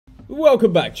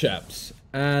Welcome back, chaps,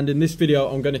 and in this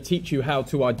video I'm going to teach you how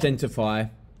to identify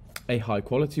a high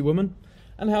quality woman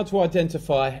and how to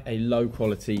identify a low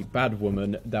quality bad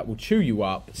woman that will chew you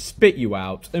up, spit you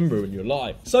out and ruin your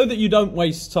life, so that you don't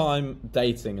waste time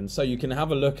dating, and so you can have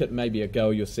a look at maybe a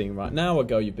girl you're seeing right now, a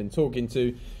girl you've been talking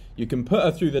to. You can put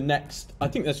her through the next, I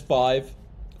think there's five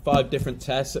different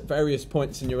tests at various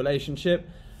points in your relationship.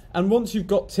 And once you've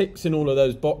got ticks in all of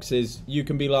those boxes, you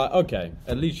can be like, okay,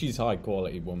 at least she's a high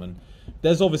quality woman.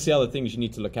 There's obviously other things you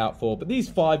need to look out for, but these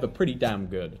 5 are pretty damn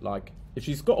good. Like, if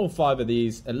she's got all 5 of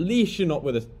these, at least you're not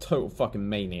with a total fucking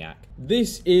maniac.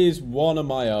 This is one of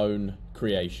my own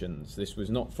creations. This was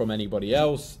not from anybody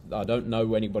else. I don't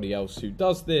know anybody else who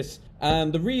does this.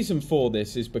 And the reason for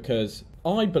this is because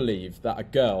I believe that a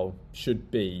girl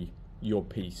should be your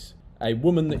peace. A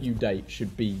woman that you date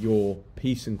should be your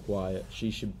peace and quiet. She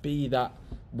should be that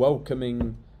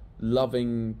welcoming,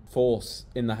 loving force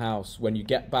in the house when you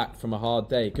get back from a hard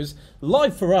day. Because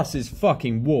life for us is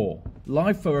fucking war.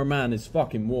 Life for a man is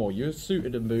fucking war. You're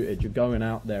suited and booted. You're going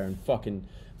out there and fucking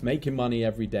making money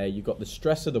every day. You've got the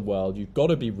stress of the world. You've got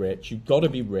to be rich. You've got to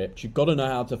be ripped. You've got to know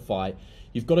how to fight.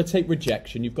 You've got to take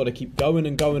rejection. You've got to keep going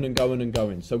and going and going and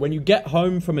going. So when you get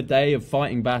home from a day of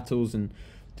fighting battles and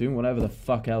doing whatever the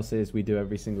fuck else is we do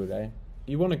every single day,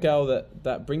 you want a girl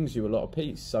that brings you a lot of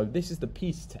peace. So this is the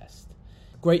peace test.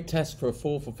 Great test for a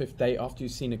 4th or 5th date after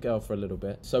you've seen a girl for a little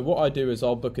bit. So what I do is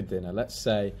I'll book a dinner. Let's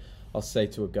say I'll say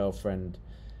to a girlfriend,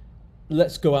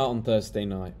 let's go out on Thursday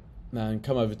night and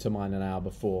come over to mine an hour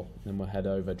before. Then we'll head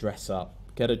over, dress up,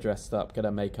 get her dressed up, get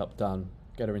her makeup done,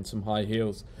 get her in some high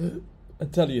heels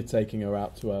and tell her you're taking her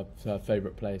out to her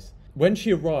favourite place. When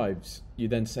she arrives, you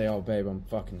then say, oh babe, I'm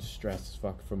fucking stressed as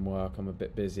fuck from work, I'm a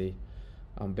bit busy,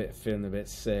 I'm feeling a bit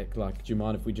sick, like, do you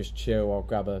mind if we just chill? I'll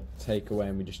grab a takeaway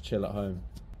and we just chill at home.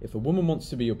 If a woman wants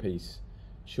to be your peace,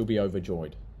 she'll be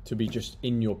overjoyed to be just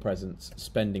in your presence,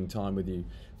 spending time with you,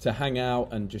 to hang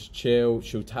out and just chill.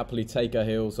 She'll happily take her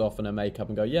heels off and her makeup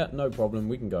and go, yeah, no problem,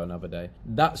 we can go another day.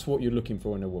 That's what you're looking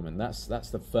for in a woman. That's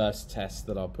the first test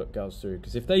that I'll put girls through,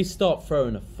 because if they start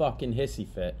throwing a fucking hissy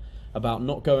fit about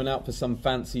not going out for some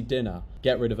fancy dinner,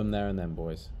 get rid of them there and then,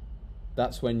 boys.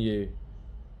 That's when you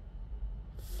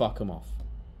fuck them off.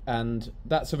 And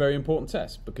that's a very important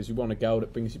test, because you want a girl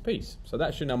that brings you peace. So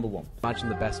that's your number 1. Imagine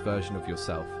the best version of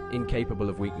yourself, incapable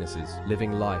of weaknesses,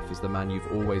 living life as the man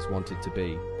you've always wanted to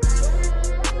be.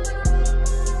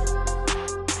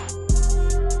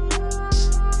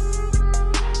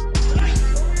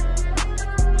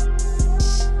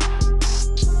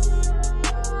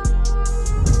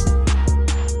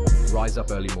 Rise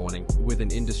up early morning with an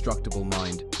indestructible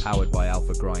mind, powered by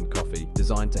Alpha Grind Coffee,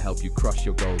 designed to help you crush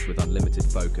your goals with unlimited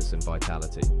focus and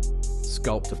vitality.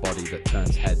 Sculpt a body that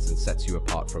turns heads and sets you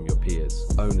apart from your peers,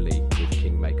 only with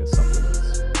Kingmaker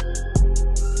supplements.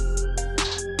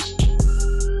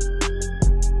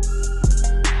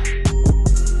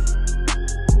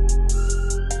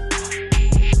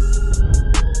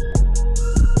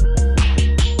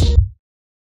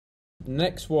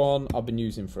 Next one I've been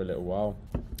using for a little while,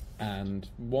 and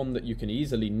one that you can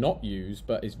easily not use,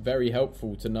 but is very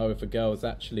helpful to know if a girl is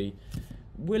actually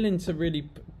willing to really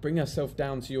bring herself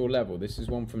down to your level. This is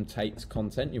one from Tate's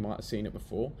content. You might have seen it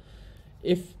before.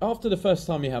 If after the first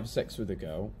time you have sex with a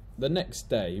girl, the next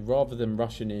day, rather than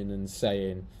rushing in and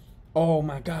saying, oh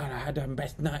my god, I had the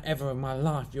best night ever of my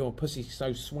life, your pussy's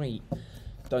so sweet,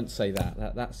 don't say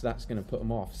that. That's going to put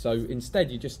them off. So instead,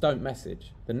 you just don't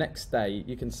message. The next day,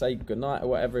 you can say goodnight or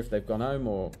whatever if they've gone home,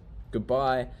 or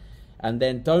goodbye, and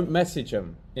then don't message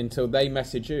them until they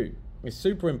message you. It's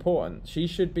super important. She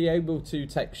should be able to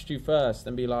text you first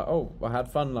and be like, oh, I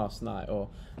had fun last night, or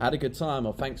I had a good time,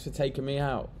 or thanks for taking me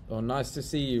out, or nice to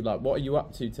see you, like, what are you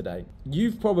up to today?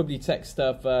 You've probably texted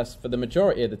her first for the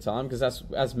majority of the time, because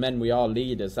as men, we are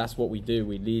leaders. That's what we do.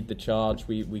 We lead the charge.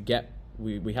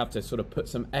 We have to sort of put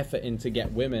some effort in to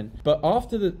get women. But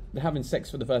after having sex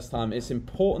for the first time, it's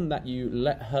important that you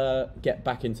let her get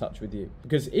back in touch with you.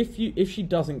 Because if she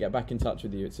doesn't get back in touch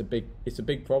with you, it's a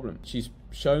big problem. She's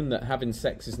shown that having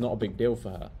sex is not a big deal for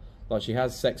her. Like, she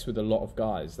has sex with a lot of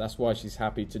guys. That's why she's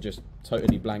happy to just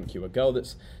totally blank you. A girl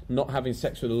that's not having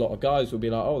sex with a lot of guys will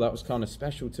be like, oh, that was kind of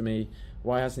special to me.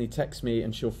 Why hasn't he texted me?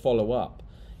 And she'll follow up.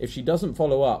 If she doesn't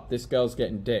follow up, this girl's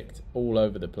getting dicked all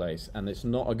over the place, and it's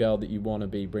not a girl that you want to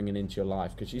be bringing into your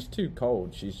life, because she's too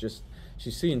cold. She's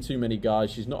She's seeing too many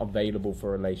guys. She's not available for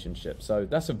a relationship. So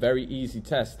that's a very easy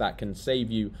test that can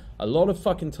save you a lot of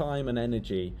fucking time and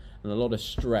energy and a lot of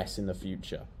stress in the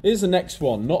future. Here's the next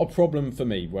one. Not a problem for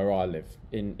me where I live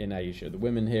in Asia. The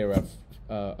women here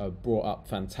are brought up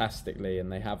fantastically,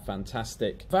 and they have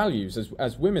fantastic values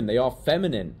as women. They are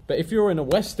feminine. But if you're in a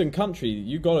Western country,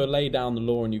 you've got to lay down the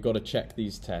law and you've got to check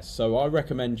these tests. So I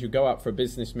recommend you go out for a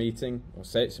business meeting, or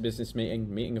say it's a business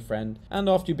meeting, meeting a friend, and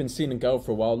after you've been seeing a girl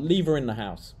for a while, leave her in the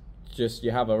house. Just,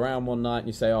 you have her around one night and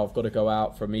you say, oh, I've got to go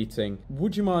out for a meeting.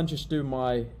 Would you mind just doing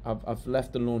I've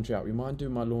left the laundry out. Would you mind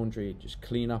doing my laundry? Just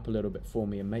clean up a little bit for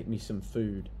me and make me some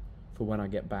food for when I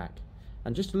get back.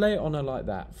 And just lay it on her like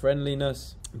that.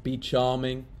 Friendliness, be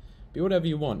charming, be whatever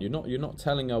you want. You're not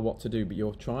telling her what to do, but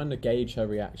you're trying to gauge her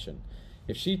reaction.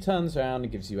 If she turns around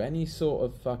and gives you any sort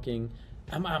of fucking,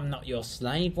 I'm not your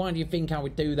slave, why do you think I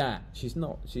would do that? She's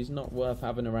not worth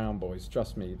having around, boys.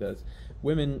 Trust me.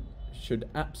 Women should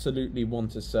absolutely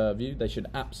want to serve you. They should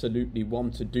absolutely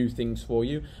want to do things for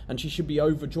you. And she should be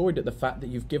overjoyed at the fact that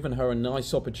you've given her a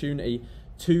nice opportunity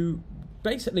to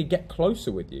basically get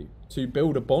closer with you, to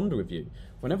build a bond with you.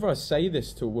 Whenever I say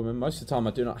this to a woman, most of the time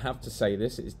I do not have to say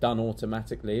this. It's done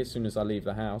automatically as soon as I leave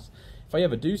the house. If I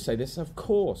ever do say this, of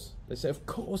course. They say, of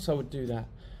course I would do that.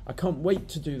 I can't wait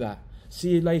to do that. See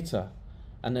you later.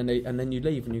 And then you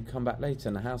leave and you come back later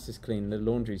and the house is clean, the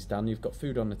laundry's done, you've got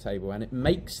food on the table, and it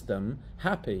makes them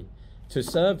happy to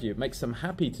serve you. It makes them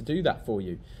happy to do that for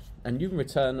you. And you in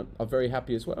return are very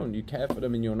happy as well, and you care for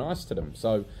them and you're nice to them.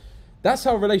 So that's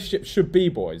how a relationship should be,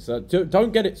 boys.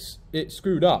 Don't get it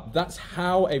screwed up. That's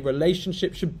how a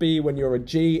relationship should be when you're a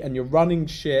G and you're running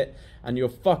shit and you're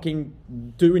fucking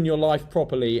doing your life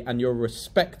properly and you're a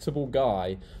respectable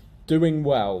guy doing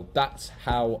well. That's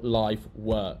how life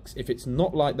works. If it's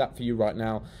not like that for you right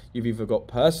now, you've either got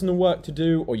personal work to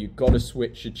do or you've got to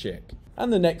switch your chick.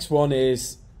 And the next one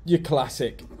is your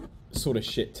classic sort of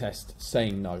shit test,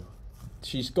 saying no.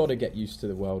 She's got to get used to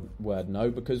the word no,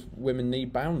 because women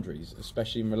need boundaries,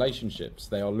 especially in relationships.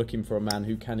 They are looking for a man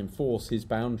who can enforce his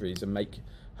boundaries and make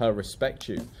her respect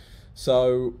you.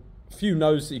 So a few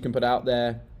no's that you can put out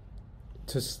there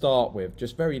to start with,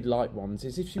 just very light ones,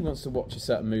 is if she wants to watch a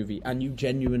certain movie and you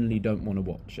genuinely don't want to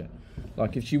watch it.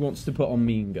 Like if she wants to put on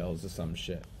Mean Girls or some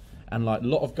shit. And like a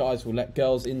lot of guys will let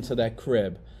girls into their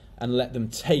crib and let them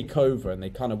take over, and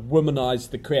they kind of womanize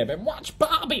the crib and watch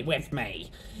Barbie with me,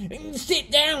 and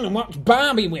sit down and watch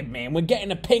Barbie with me, and we're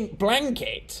getting a pink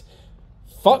blanket.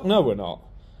 Fuck no, we're not.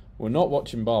 We're not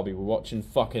watching Barbie. We're watching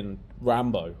fucking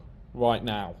Rambo right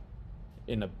now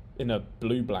in a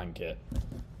blue blanket,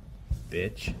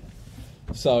 bitch.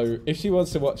 So if she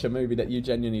wants to watch a movie that you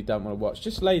genuinely don't want to watch,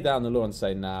 just lay down the law and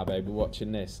say, nah, babe, we're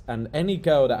watching this. And any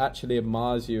girl that actually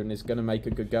admires you and is going to make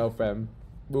a good girlfriend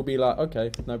will be like,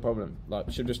 okay, no problem. Like,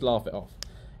 she'll just laugh it off.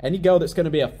 Any girl that's going to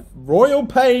be a royal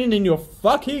pain in your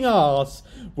fucking ass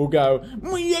will go,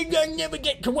 well, you're going to never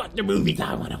get to watch the movies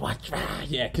I want to watch. Ah,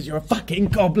 yeah, because you're a fucking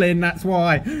goblin, that's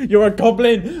why. You're a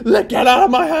goblin. Get out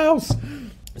of my house.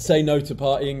 Say no to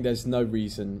partying. There's no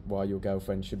reason why your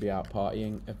girlfriend should be out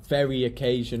partying. Very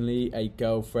occasionally, a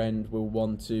girlfriend will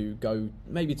want to go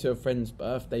maybe to a friend's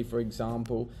birthday, for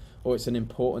example, or it's an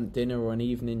important dinner or an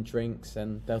evening drinks,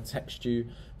 and they'll text you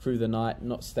through the night,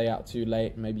 not stay out too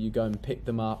late. Maybe you go and pick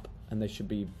them up, and they should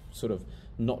be sort of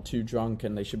not too drunk,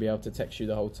 and they should be able to text you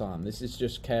the whole time. This is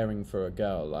just caring for a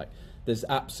girl. Like, there's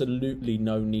absolutely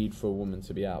no need for a woman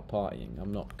to be out partying.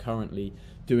 I'm not currently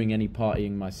doing any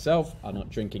partying myself. I'm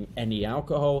not drinking any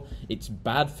alcohol. It's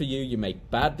bad for you. You make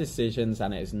bad decisions,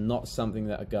 and it is not something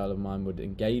that a girl of mine would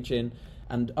engage in.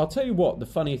 And I'll tell you what, the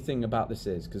funny thing about this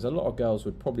is, because a lot of girls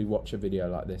would probably watch a video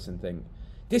like this and think,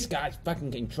 this guy's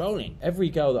fucking controlling. Every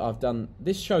girl that I've done,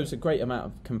 this shows a great amount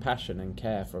of compassion and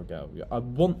care for a girl. I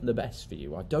want the best for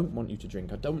you. I don't want you to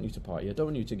drink. I don't want you to party. I don't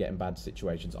want you to get in bad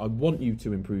situations. I want you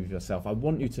to improve yourself. I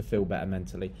want you to feel better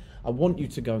mentally. I want you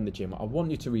to go in the gym. I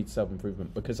want you to read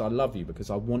self-improvement because I love you, because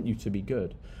I want you to be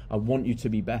good. I want you to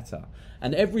be better.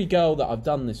 And every girl that I've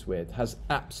done this with has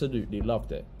absolutely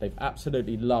loved it. They've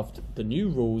absolutely loved the new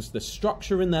rules, the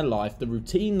structure in their life, the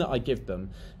routine that I give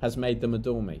them has made them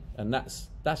adore me. And that's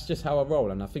just how I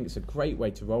roll, and I think it's a great way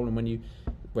to roll. And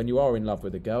when you are in love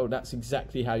with a girl, that's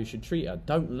exactly how you should treat her.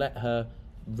 Don't let her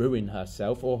ruin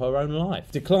herself or her own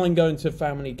life. Decline going to a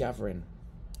family gathering.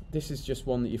 This is just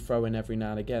one that you throw in every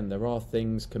now and again. There are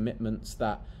things, commitments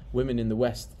that women in the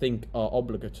West think are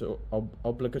obligatory.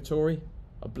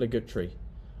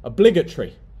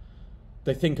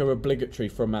 They think are obligatory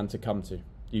for a man to come to.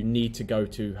 You need to go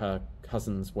to her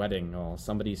cousin's wedding or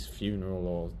somebody's funeral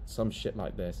or some shit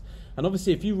like this. And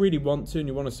obviously, if you really want to and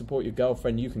you want to support your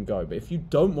girlfriend, you can go. But if you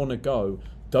don't want to go,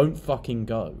 don't fucking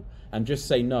go. And just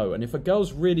say no. And if a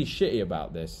girl's really shitty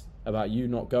about this, about you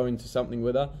not going to something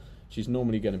with her, she's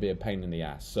normally going to be a pain in the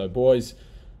ass. So boys,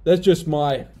 that's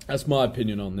my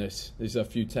opinion on this. There's a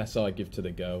few tests I give to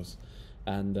the girls.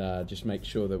 And just make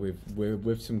sure that we're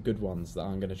with some good ones that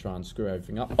I'm going to try and screw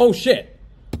everything up. Oh shit!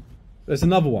 There's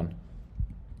another one.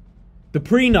 The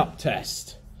prenup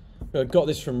test. I got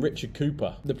this from Richard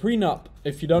Cooper. The prenup,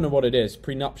 if you don't know what it is,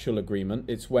 prenuptial agreement,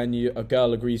 it's when a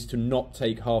girl agrees to not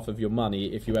take half of your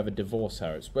money if you ever divorce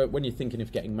her. It's when you're thinking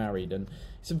of getting married. And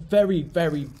it's a very,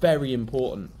 very, very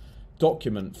important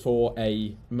document for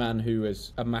a man who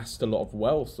has amassed a lot of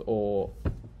wealth or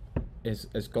has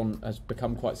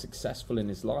become quite successful in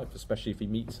his life, especially if he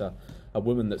meets a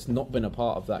woman that's not been a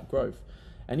part of that growth.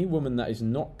 Any woman that is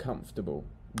not comfortable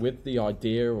with the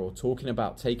idea or talking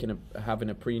about having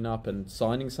a prenup and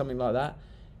signing something like that,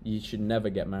 you should never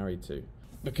get married to,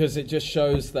 because it just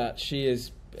shows that she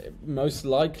is most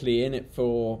likely in it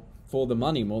for the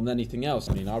money more than anything else.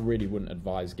 I mean, I really wouldn't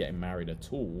advise getting married at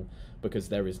all, because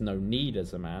there is no need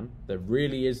as a man. There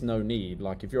really is no need.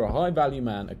 Like, if you're a high value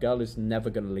man, a girl is never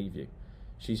going to leave you.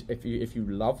 If you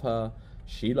love her,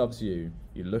 she loves you,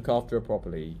 you look after her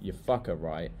properly, you fuck her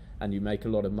right, and you make a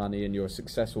lot of money and you're a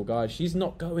successful guy, she's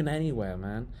not going anywhere,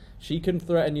 man. She can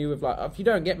threaten you with, like, if you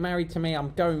don't get married to me,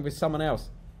 I'm going with someone else.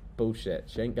 Bullshit.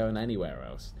 She ain't going anywhere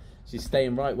else. She's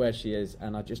staying right where she is,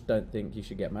 and I just don't think you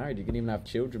should get married. You can even have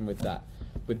children with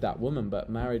that woman, but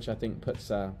marriage, I think, puts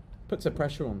a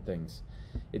pressure on things.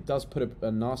 It does put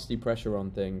a nasty pressure on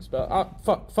things, but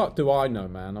fuck do I know,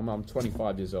 man. I'm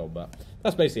 25 years old, but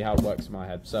that's basically how it works in my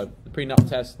head. So the prenup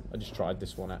test, I just tried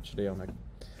this one actually on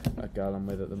a girl I'm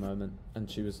with at the moment, and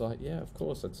she was like, yeah, of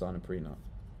course I'd sign a prenup.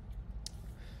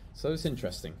 So it's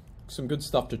interesting. Some good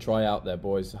stuff to try out there,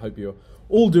 boys. I hope you're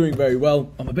all doing very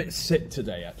well. I'm a bit sick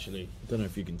today, actually. I don't know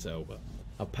if you can tell, but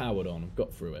I've powered on. I've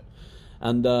got through it.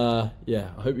 And yeah,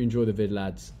 I hope you enjoy the vid,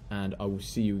 lads, and I will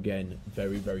see you again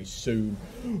very, very soon.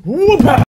 Whoop-a!